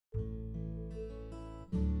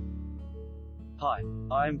Hi,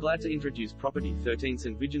 I am glad to introduce property 13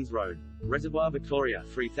 St. Vigeons Road, Reservoir Victoria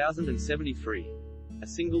 3073. A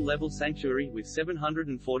single-level sanctuary with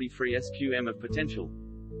 743 SQM of potential.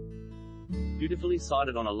 Beautifully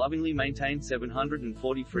sited on a lovingly maintained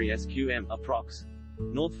 743 SQM, approx.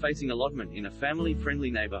 North-facing allotment in a family-friendly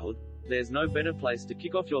neighborhood. There's no better place to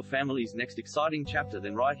kick off your family's next exciting chapter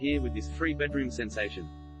than right here with this 3-bedroom sensation.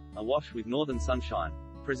 Awash with northern sunshine.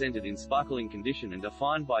 Presented in sparkling condition and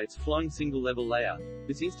defined by its flowing single-level layout,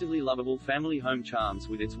 this instantly lovable family home charms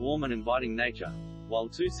with its warm and inviting nature, while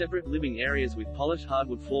 2 separate living areas with polished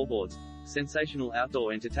hardwood floorboards, sensational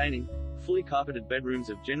outdoor entertaining, fully carpeted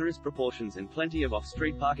bedrooms of generous proportions and plenty of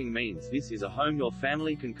off-street parking means this is a home your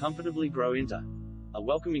family can comfortably grow into. A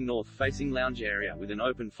welcoming north-facing lounge area with an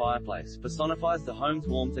open fireplace personifies the home's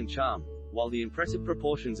warmth and charm, while the impressive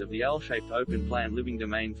proportions of the L-shaped open-plan living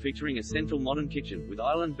domain featuring a central modern kitchen with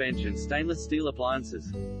island bench and stainless steel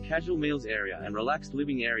appliances, casual meals area and relaxed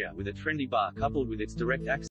living area with a trendy bar coupled with its direct access